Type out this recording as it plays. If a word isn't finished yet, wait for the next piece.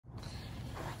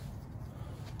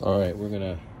All right, we're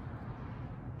gonna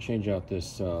change out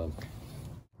this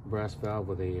brass valve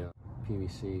with a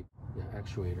PVC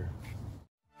actuator.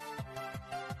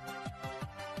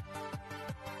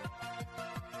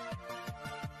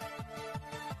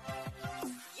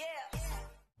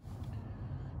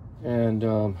 And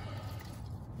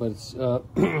but it's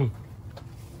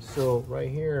so right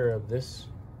here, this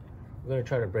I'm gonna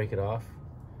try to break it off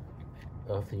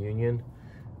the union,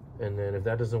 and then if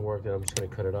that doesn't work, then I'm just gonna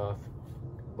cut it off.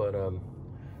 But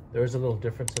there's a little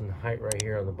difference in height right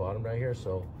here on the bottom right here,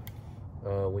 so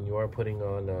when you are putting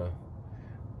on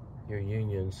your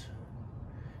unions,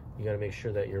 you got to make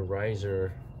sure that your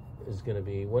riser is going to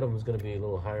be, one of them is going to be a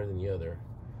little higher than the other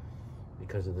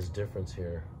because of this difference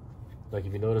here. Like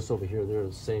if you notice over here, they're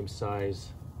the same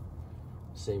size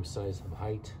of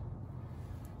height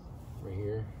right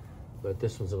here, but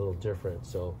this one's a little different,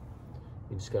 so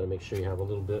you just got to make sure you have a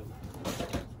little bit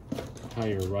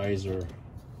higher riser.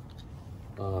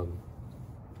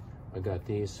 I got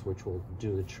these, which will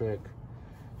do the trick.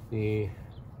 The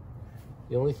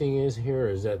only thing is here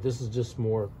is that this is just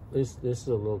more, this is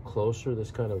a little closer,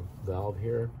 this kind of valve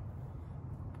here,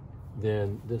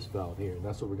 than this valve here.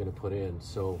 That's what we're going to put in.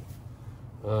 So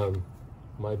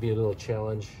might be a little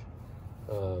challenge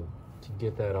to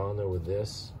get that on there with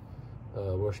this.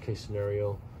 Worst case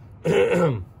scenario,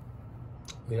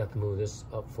 we'd have to move this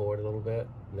up forward a little bit,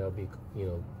 and that would be, you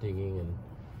know, digging and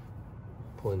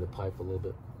pulling the pipe a little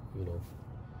bit, you know,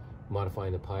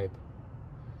 modifying the pipe.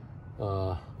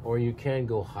 Or you can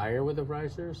go higher with the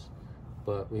risers,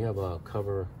 but we have a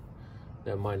cover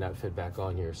that might not fit back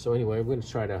on here. So anyway, we're going to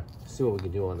try to see what we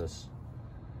can do on this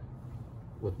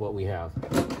with what we have.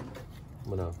 I'm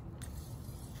going to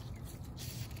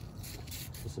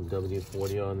put some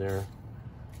WD-40 on there.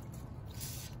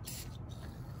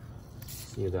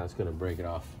 See if that's going to break it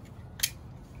off.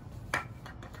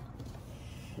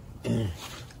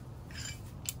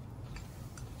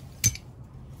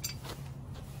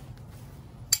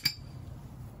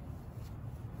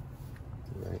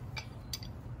 Right.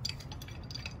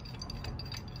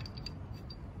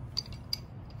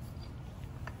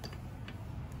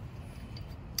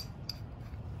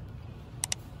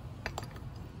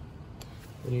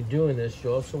 When you're doing this,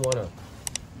 you also want to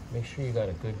make sure you got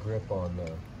a good grip on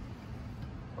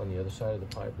the other side of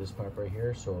the pipe, this pipe right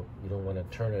here, so you don't want to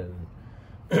turn it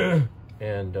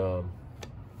and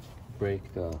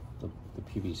break the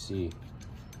PVC.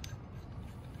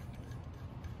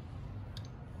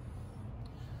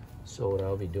 So what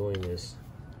I'll be doing is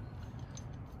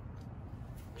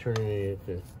turning it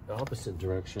the opposite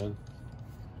direction.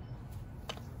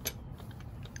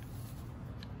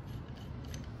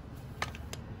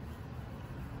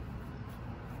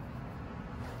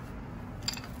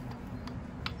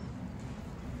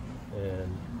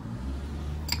 And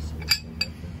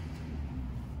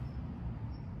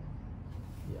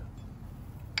yeah.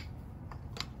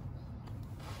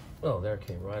 Oh, there it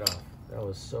came right off. That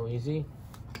was so easy.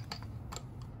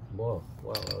 Whoa,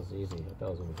 wow, that was easy. I thought it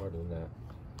was going to be harder than that.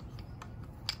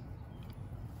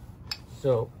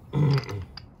 So,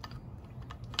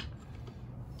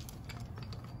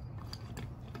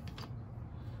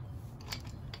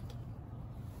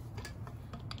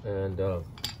 and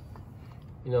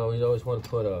you know, you always want to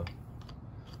put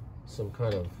some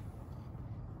kind of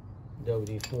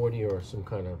WD-40 or some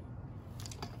kind of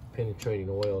penetrating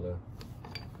oil to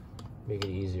make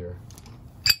it easier.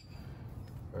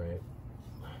 All right.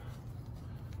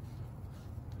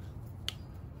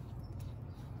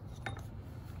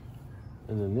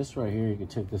 And then this right here, you can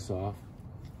take this off.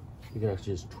 You can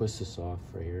actually just twist this off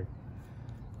right here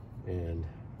and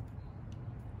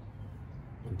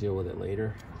deal with it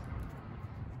later.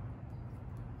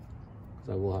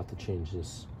 I will have to change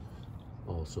this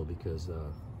also because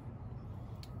the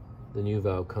new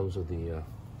valve comes with the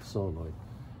solenoid.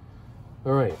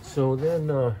 All right, so then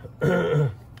I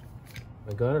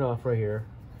got it off right here.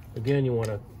 Again, you want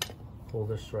to pull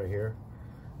this right here,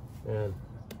 and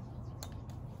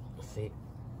see,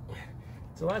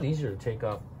 it's a lot easier to take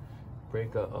off,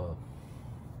 break your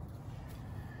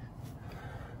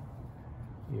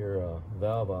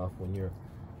valve off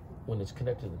when it's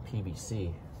connected to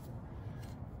PVC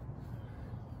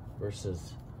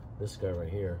versus this guy right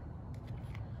here.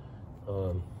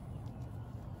 So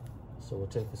we'll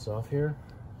take this off here.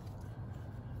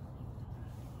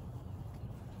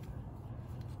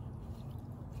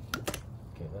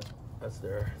 Okay, that's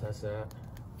there. That's that.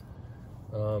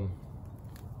 I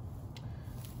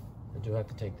do have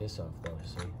to take this off though,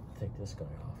 so take this guy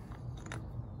off.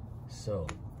 So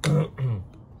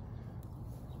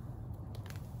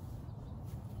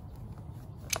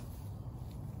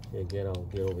again, I'll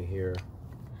get over here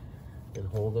and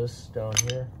hold this down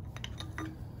here.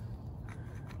 And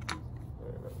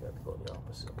I've got to go the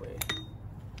opposite way.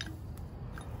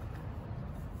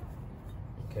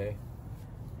 Okay.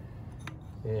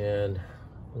 And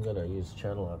I'm gonna use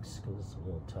channel locks because it's a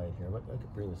little tight here. I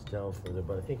could bring this down further,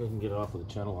 but I think I can get it off with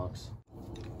the channel locks.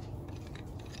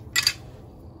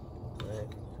 All right,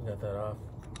 got that off.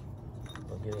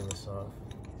 I'm getting this off.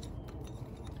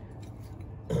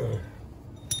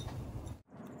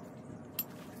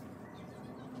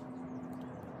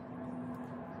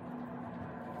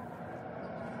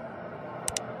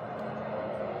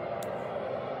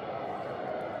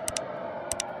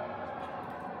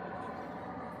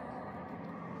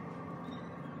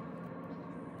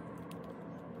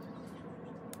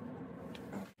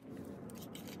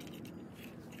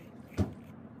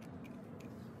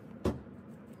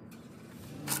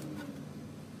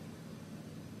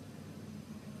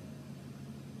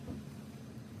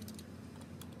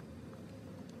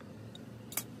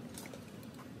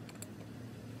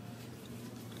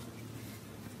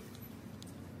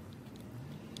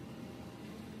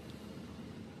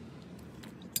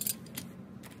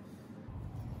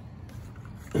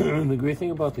 The great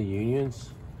thing about the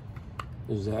unions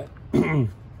is that you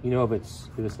know, if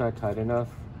it's not tight enough,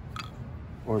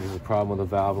 or there's a problem with a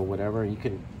valve or whatever, you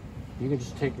can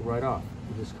just take it right off.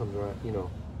 It just comes right, you know,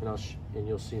 and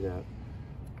you'll see that.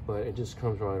 But it just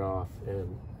comes right off,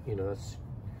 and you know, that's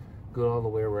good all the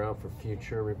way around for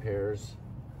future repairs.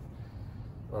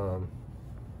 And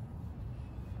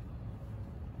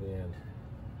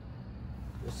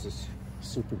this is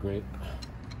super great.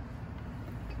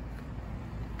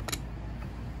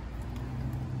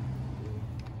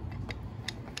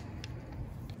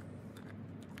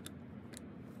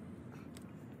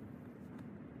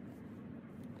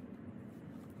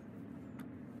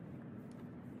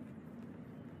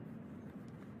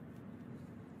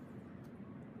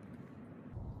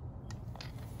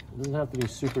 It doesn't have to be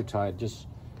super tight, just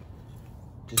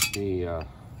be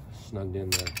snugged in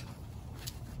there.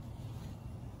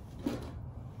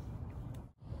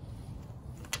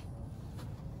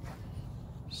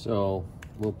 So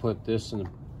we'll put this in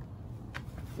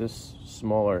this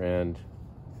smaller end,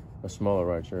 a smaller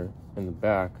riser in the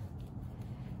back,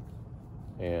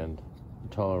 and a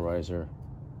taller riser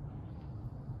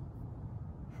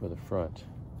for the front.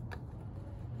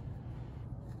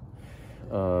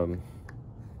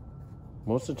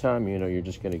 Most of the time, you know, you're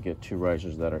just going to get two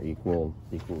risers that are equal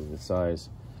in size.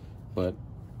 But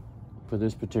for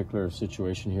this particular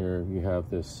situation here, you have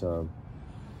this,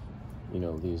 you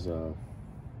know, these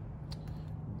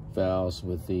valves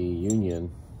with the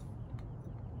union,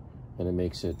 and it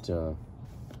makes it to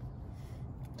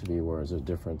be where there's a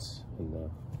difference in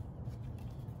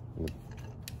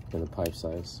the pipe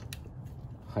size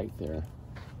height there.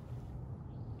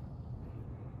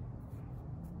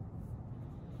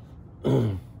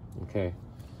 Okay,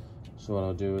 so what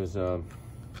I'll do is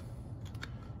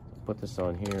put this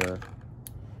on here,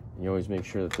 and you always make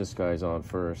sure that this guy's on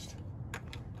first,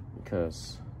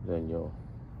 because then you'll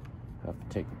have to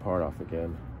take the part off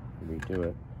again and redo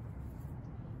it.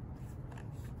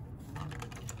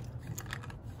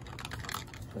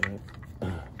 Right.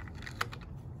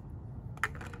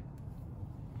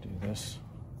 Do this.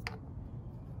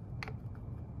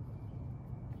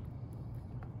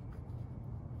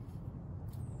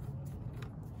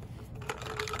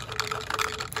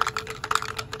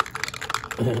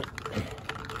 Okay.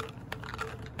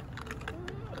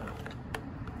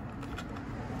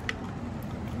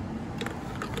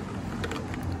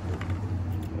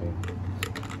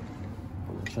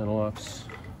 Pull the channel locks.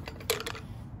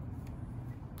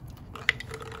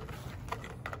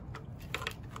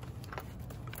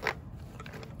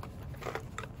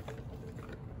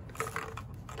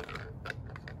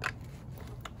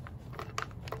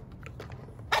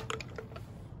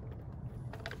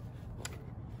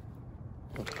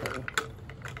 Okay.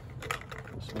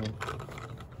 This one.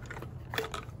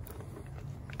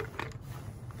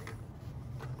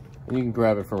 And you can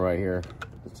grab it from right here.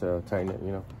 Just tighten it,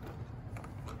 you know.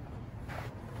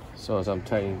 So as I'm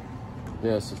tightening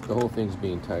this, the whole thing's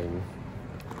being tightened.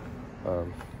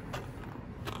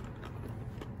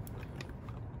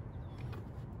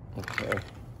 Okay.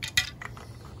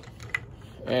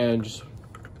 And just,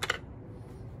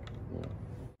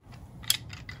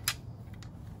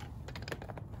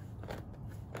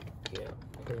 yeah,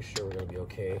 I'm pretty sure we're gonna be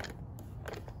okay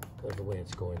with the way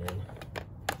it's going in.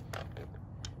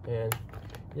 And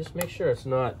just make sure it's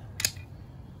not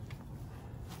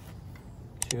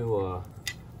too,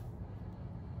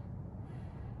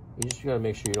 you just gotta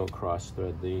make sure you don't cross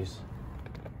thread these,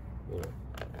 you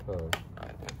know.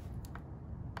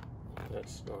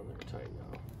 that's on there tight now.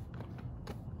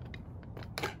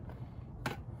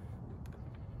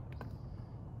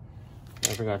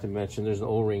 I forgot to mention there's an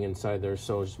O-ring inside there,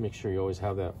 so just make sure you always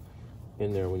have that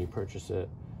in there when you purchase it.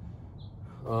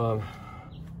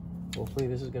 Hopefully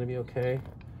this is going to be okay.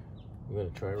 I'm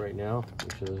going to try it right now,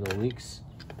 make sure there's no leaks.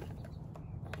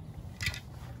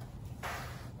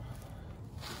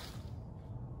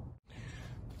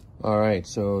 All right,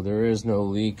 so there is no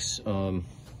leaks.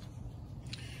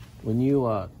 When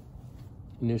you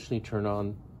initially turn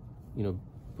on,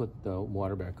 put the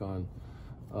water back on,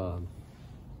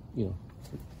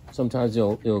 sometimes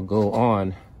it'll go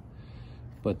on,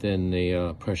 but then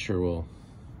the pressure will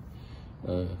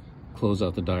close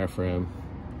out the diaphragm,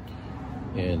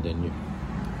 and then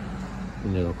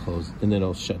it'll close, and then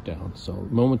it'll shut down. So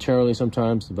momentarily,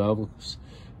 sometimes the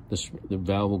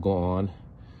valve will go on,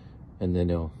 and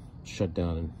then it'll shut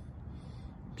down in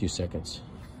a few seconds.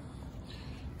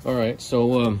 All right, so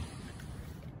let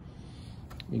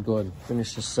me go ahead and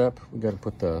finish this up. We got to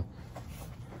put the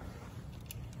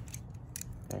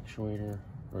actuator,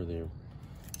 or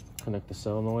connect the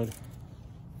solenoid.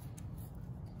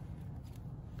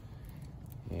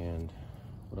 And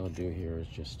what I'll do here is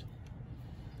just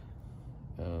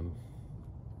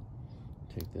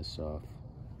take this off.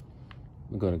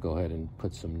 I'm going to go ahead and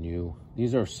put some new,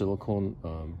 these are silicone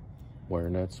wire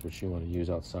nuts, which you want to use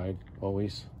outside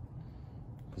always,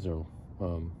 because they're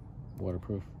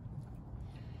waterproof.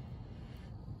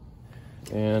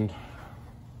 And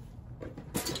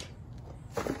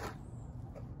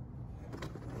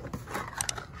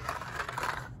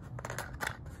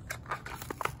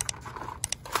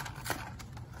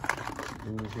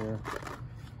here.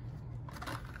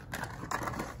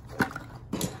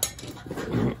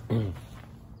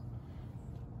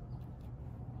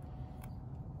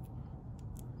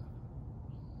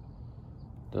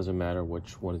 Doesn't matter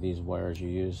which one of these wires you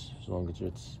use, as long as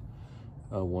it's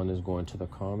one is going to the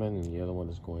common and the other one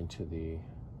is going to the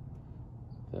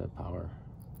power.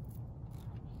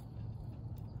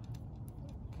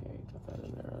 Okay, got that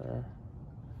in there.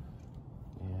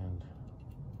 And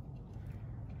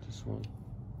this one.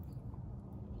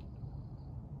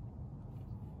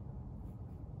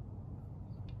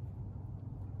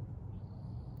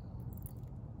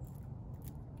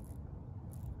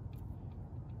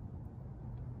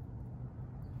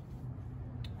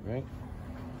 Right,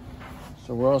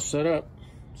 so we're all set up.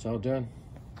 It's all done.